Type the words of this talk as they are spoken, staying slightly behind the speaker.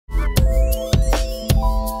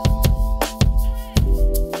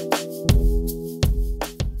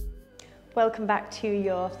welcome back to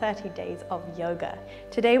your 30 days of yoga.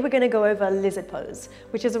 Today we're going to go over lizard pose,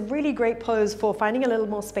 which is a really great pose for finding a little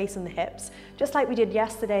more space in the hips, just like we did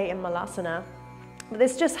yesterday in malasana. But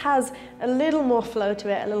this just has a little more flow to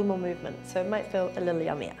it, a little more movement, so it might feel a little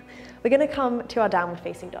yummier. We're going to come to our downward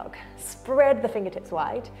facing dog. Spread the fingertips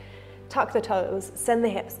wide, tuck the toes, send the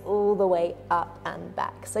hips all the way up and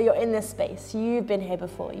back. So you're in this space, you've been here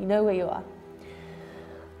before, you know where you are.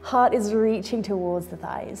 Heart is reaching towards the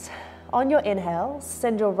thighs. On your inhale,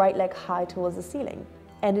 send your right leg high towards the ceiling.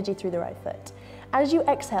 Energy through the right foot. As you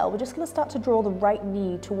exhale, we're just going to start to draw the right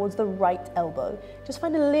knee towards the right elbow. Just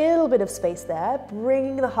find a little bit of space there,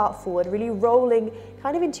 bringing the heart forward, really rolling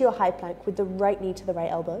kind of into your high plank with the right knee to the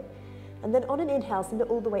right elbow. And then on an inhale, send it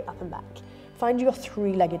all the way up and back. Find your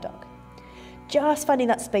three-legged dog. Just finding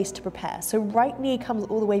that space to prepare. So right knee comes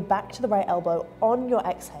all the way back to the right elbow on your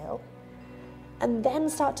exhale. And then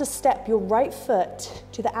start to step your right foot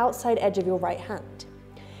to the outside edge of your right hand.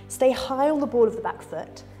 Stay high on the ball of the back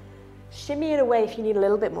foot. Shimmy it away if you need a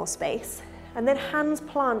little bit more space. And then hands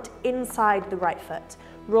plant inside the right foot.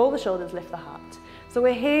 Roll the shoulders, lift the heart. So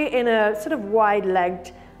we're here in a sort of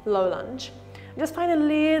wide-legged low lunge. Just find a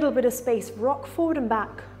little bit of space. Rock forward and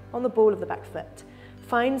back on the ball of the back foot.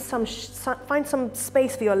 Find some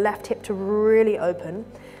space for your left hip to really open,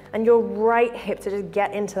 and your right hip to just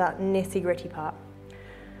get into that nitty-gritty part.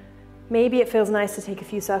 Maybe it feels nice to take a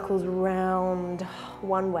few circles round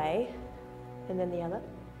one way and then the other.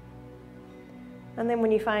 And then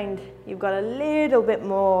when you find you've got a little bit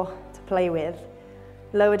more to play with,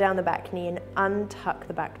 lower down the back knee and untuck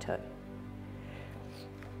the back toe.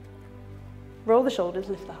 Roll the shoulders,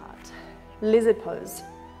 lift the heart. Lizard pose.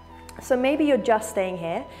 So maybe you're just staying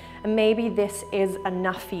here, and maybe this is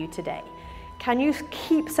enough for you today. Can you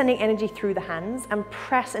keep sending energy through the hands and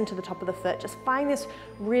press into the top of the foot? Just find this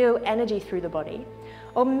real energy through the body.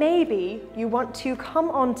 Or maybe you want to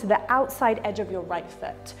come onto the outside edge of your right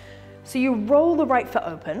foot. So you roll the right foot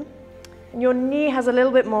open, and your knee has a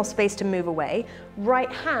little bit more space to move away.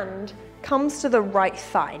 Right hand comes to the right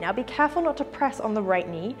thigh. Now be careful not to press on the right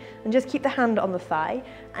knee, and just keep the hand on the thigh,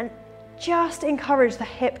 and just encourage the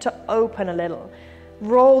hip to open a little.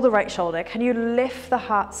 Roll the right shoulder. Can you lift the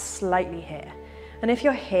heart slightly here? And if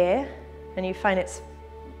you're here and you find it's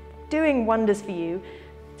doing wonders for you,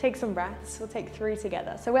 take some breaths. We'll take 3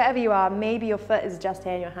 together. So wherever you are, maybe your foot is just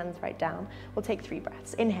here and your hand's right down. We'll take 3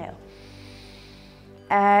 breaths. Inhale.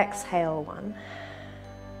 Exhale 1.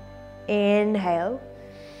 Inhale.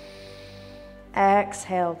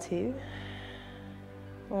 Exhale 2.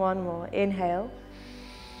 One more. Inhale.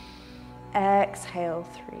 Exhale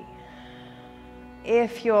 3.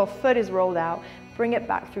 If your foot is rolled out, bring it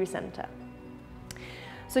back through center.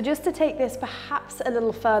 So just to take this perhaps a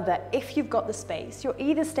little further, if you've got the space, you're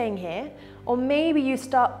either staying here, or maybe you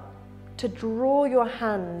start to draw your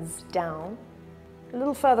hands down a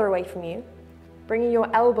little further away from you, bringing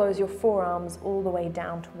your elbows, your forearms all the way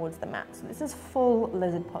down towards the mat. So this is full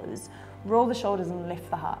lizard pose. Roll the shoulders and lift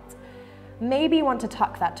the heart. Maybe you want to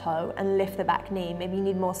tuck that toe and lift the back knee. Maybe you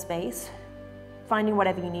need more space. Finding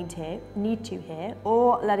whatever you need to here,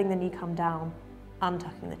 or letting the knee come down,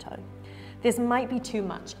 untucking the toe. This might be too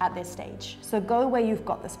much at this stage, so go where you've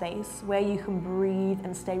got the space, where you can breathe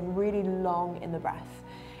and stay really long in the breath.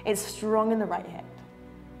 It's strong in the right hip.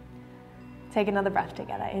 Take another breath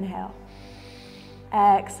together. Inhale,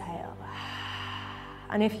 exhale.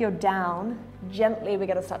 And if you're down, gently we're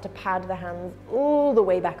going to start to pad the hands all the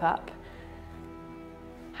way back up.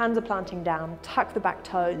 Hands are planting down, tuck the back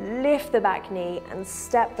toe, lift the back knee, and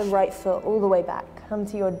step the right foot all the way back. Come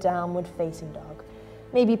to your downward facing dog.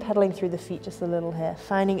 Maybe pedaling through the feet just a little here,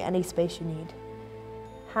 finding any space you need.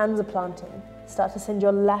 Hands are planting. Start to send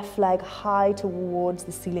your left leg high towards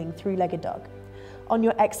the ceiling, three-legged dog. On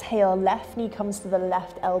your exhale, left knee comes to the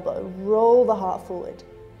left elbow. Roll the heart forward.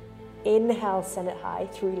 Inhale, send it high,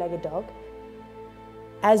 three-legged dog.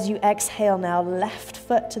 As you exhale now, left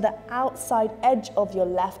foot to the outside edge of your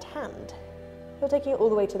left hand. You're taking it all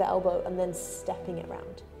the way to the elbow and then stepping it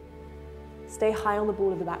round. Stay high on the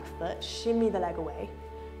ball of the back foot, shimmy the leg away.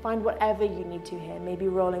 Find whatever you need to here, maybe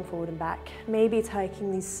rolling forward and back, maybe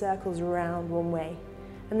taking these circles around one way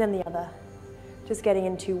and then the other, just getting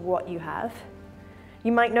into what you have.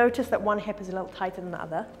 You might notice that one hip is a little tighter than the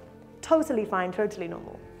other. Totally fine, totally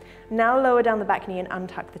normal. Now lower down the back knee and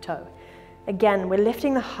untuck the toe. Again, we're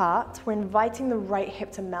lifting the heart, we're inviting the right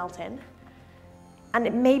hip to melt in.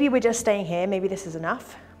 And maybe we're just staying here, maybe this is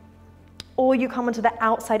enough. Or you come onto the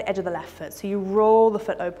outside edge of the left foot. So you roll the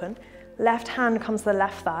foot open, left hand comes to the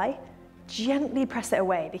left thigh, gently press it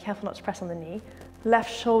away, be careful not to press on the knee.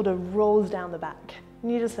 Left shoulder rolls down the back.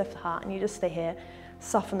 And you just lift the heart and you just stay here,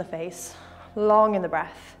 soften the face, long in the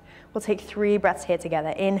breath. We'll take 3 breaths here together.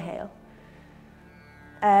 Inhale.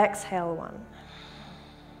 Exhale, 1.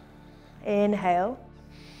 Inhale.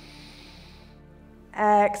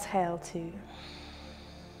 Exhale, 2.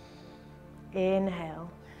 Inhale.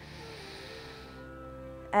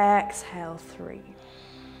 Exhale, 3.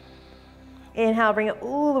 Inhale, bring it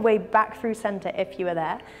all the way back through center if you are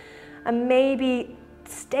there. And maybe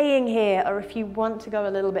staying here, or if you want to go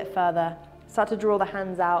a little bit further, start to draw the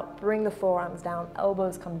hands out, bring the forearms down,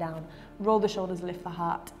 elbows come down, roll the shoulders, lift the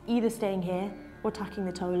heart. Either staying here or tucking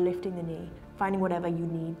the toe, lifting the knee, finding whatever you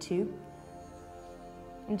need to.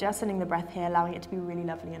 And just sending the breath here, allowing it to be really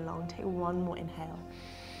lovely and long. Take 1 more inhale,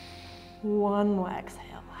 1 more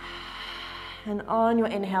exhale. And on your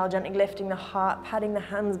inhale, gently lifting the heart, patting the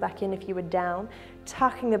hands back in if you were down,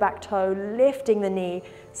 tucking the back toe, lifting the knee,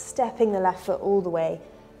 stepping the left foot all the way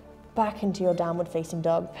back into your downward facing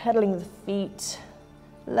dog, pedaling the feet,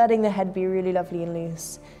 letting the head be really lovely and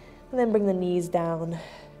loose. And then bring the knees down,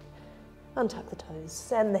 untuck the toes,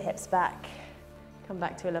 send the hips back, come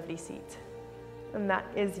back to a lovely seat. And that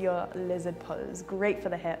is your lizard pose. Great for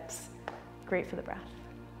the hips, great for the breath.